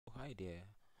Hi there.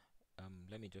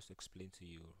 Let me just explain to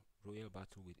you. Royal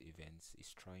Battle with Events is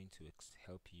trying to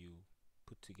help you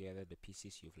put together the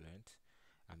pieces you've learned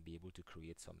and be able to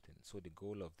create something. So the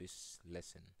goal of this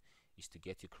lesson is to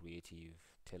get you creative,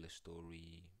 tell a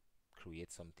story,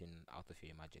 create something out of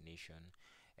your imagination,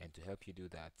 and to help you do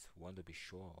that, we want to be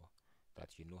sure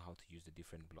that you know how to use the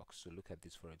different blocks. So look at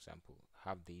this, for example.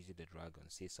 Have Daisy the dragon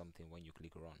say something when you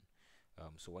click run.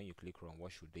 So when you click run,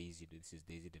 what should Daisy do? This is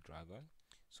Daisy the dragon.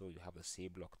 So you have the say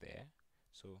block there.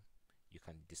 So you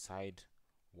can decide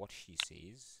what she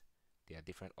says. There are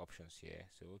different options here.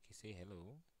 So okay, say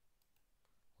hello,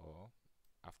 or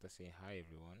after saying hi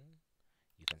everyone,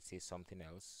 you can say something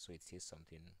else. So it says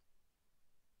something.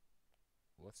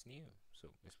 What's new? So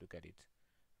let's look at it.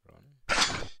 Run.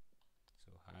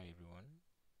 So hi everyone.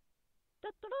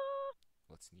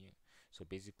 What's new? So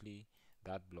basically,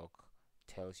 that block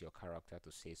tells your character to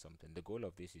say something. The goal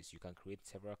of this is you can create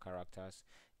several characters,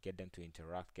 get them to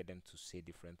interact, get them to say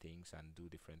different things and do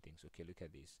different things. Okay, look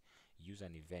at this. Use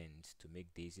an event to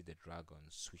make Daisy the dragon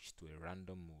switch to a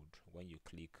random mode when you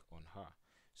click on her.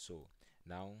 So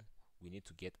now we need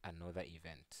to get another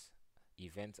event.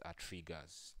 Events are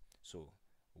triggers. So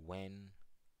when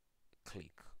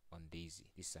click on Daisy,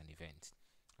 this is an event.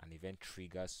 An event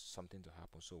triggers something to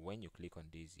happen. So when you click on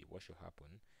Daisy, what should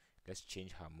happen? Let's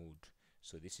change her mood.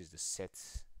 So this is the set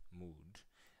mood.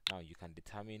 Now you can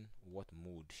determine what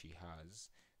mood she has.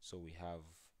 So we have,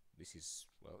 this is,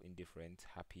 well, indifferent,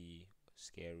 happy,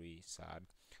 scary, sad,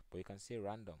 but you can say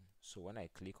random. So when I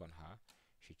click on her,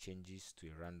 she changes to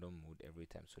a random mood every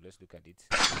time. So let's look at it.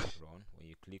 Run. When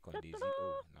you click on Daisy,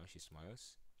 oh, now she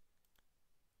smiles,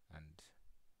 and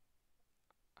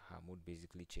her mood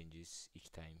basically changes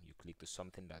each time you click to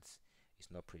something that is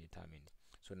not predetermined.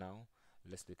 So now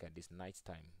let's look at this night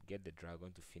time. Get the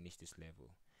dragon to finish this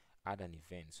level. Add an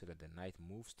event so that the knight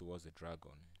moves towards the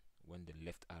dragon when the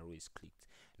left arrow is clicked.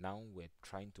 Now we're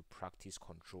trying to practice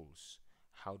controls.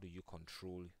 How do you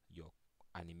control your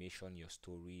animation, your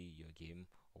story, your game,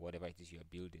 or whatever it is you're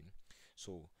building?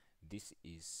 So this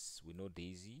is, we know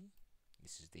Daisy.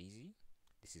 This is Daisy.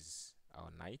 This is our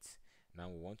knight. Now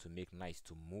we want to make knight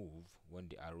to move when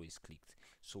the arrow is clicked.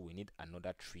 So we need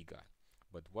another trigger.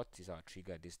 But what is our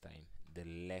trigger this time? The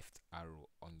left arrow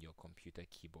on your computer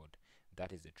keyboard.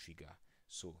 That is the trigger.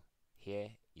 So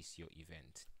here is your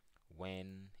event.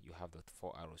 When you have the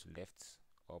four arrows, left,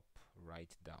 up,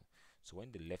 right, down. So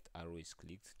when the left arrow is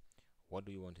clicked, what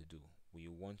do you want to do? We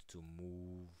want to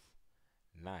move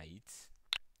knight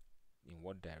in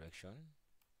what direction?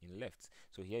 In left.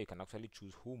 So here you can actually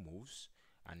choose who moves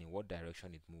and in what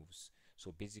direction it moves.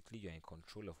 So basically you're in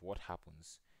control of what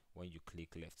happens when you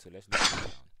click left. So let's look at it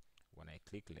down. When I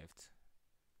click left,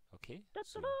 okay,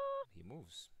 so he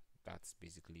moves. That's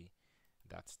basically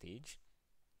that stage.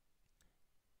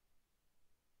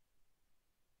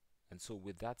 And so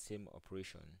with that same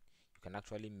operation, you can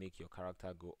actually make your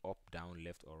character go up, down,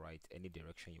 left, or right, any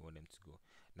direction you want them to go.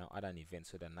 Now add an event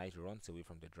so the knight runs away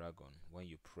from the dragon when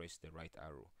you press the right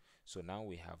arrow. So now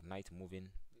we have knight moving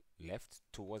left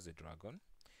towards the dragon.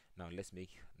 Now let's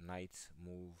make knight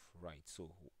move right.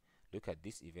 So look at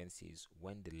this event says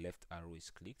when the left arrow is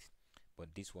clicked,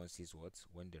 but this one says what?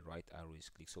 When the right arrow is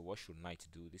clicked. So what should knight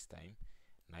do this time?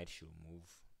 Knight should move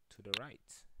to the right.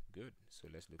 Good. So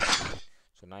let's look at it.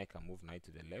 So now I can move knight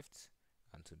to the left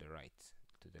and to the right,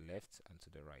 to the left and to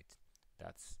the right.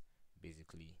 That's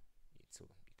basically it. So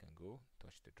you can go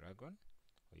touch the dragon,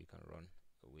 or you can run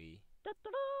away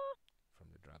from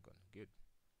the dragon. Good.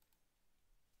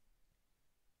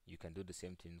 You can do the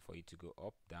same thing for you to go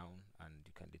up, down, and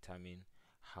you can determine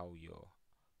how your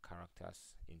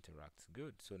characters interact.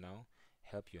 Good. So now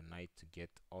help your knight to get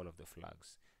all of the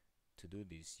flags. To do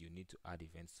this, you need to add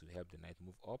events to help the knight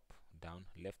move up, down,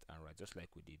 left, and right, just like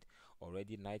we did.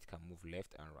 Already knight can move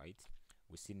left and right.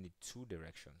 We still need two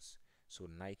directions. So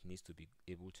knight needs to be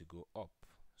able to go up.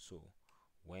 So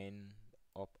when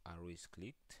up arrow is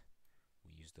clicked,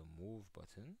 we use the move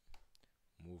button,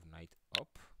 move knight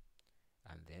up,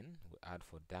 and then we add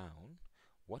for down.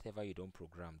 Whatever you don't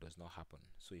program does not happen.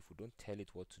 So if we don't tell it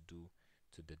what to do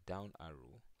to the down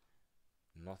arrow,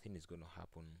 nothing is going to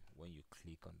happen when you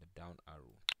click on the down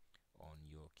arrow on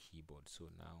your keyboard. So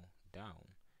now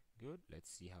down. Good. Let's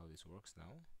see how this works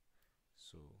now.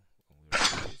 So when we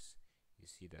run this, you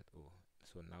see that, oh,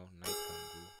 so now knight can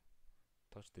go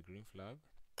touch the green flag,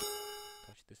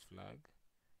 touch this flag,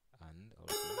 and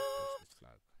also touch this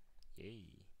flag.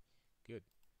 Yay. Good.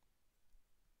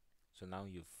 So now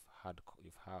you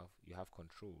have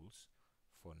controls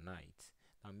for knight.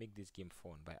 Now make this game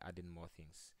fun by adding more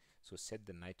things. So set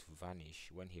the knight to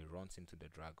vanish when he runs into the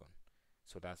dragon.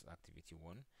 So that's activity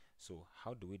 1. So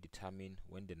how do we determine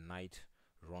when the knight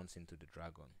runs into the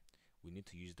dragon? We need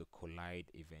to use the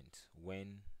collide event,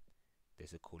 when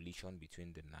there's a collision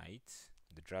between the knight,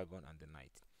 the dragon, and the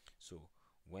knight. So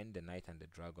when the knight and the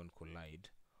dragon collide,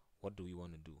 what do we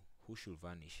want to do? Who should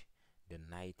vanish? The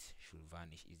knight should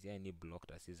vanish. Is there any block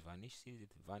that says vanish? Says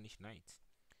it vanish knight.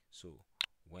 So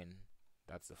when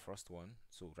that's the first one.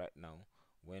 So right now,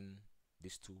 when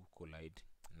these two collide,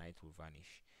 knight will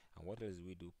vanish. And what else do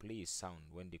we do? Play a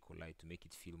sound when they collide to make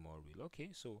it feel more real. Okay,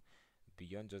 so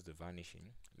beyond just the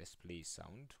vanishing, let's play a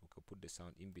sound. We could put the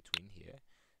sound in between here.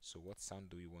 So what sound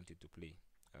do we want it to play?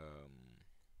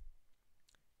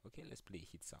 Okay, let's play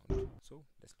hit sound. So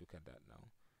let's look at that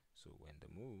now. So when the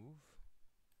move,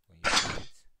 when you hit,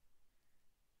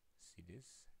 see this,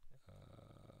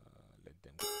 let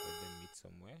them meet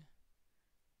somewhere.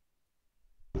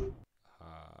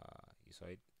 You saw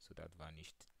it. So that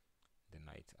vanished the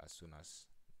knight as soon as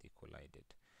they collided.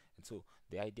 And so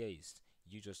the idea is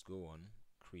you just go on,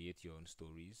 create your own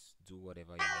stories, do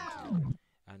whatever you want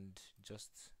to, and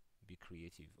just be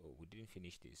creative. Oh, we didn't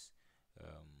finish this.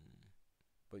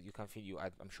 But you can feel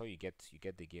I'm sure you get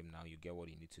the game now. You get what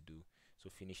you need to do. So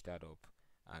finish that up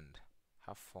and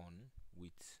have fun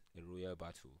with a royal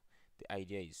battle. The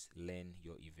idea is learn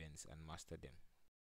your events and master them.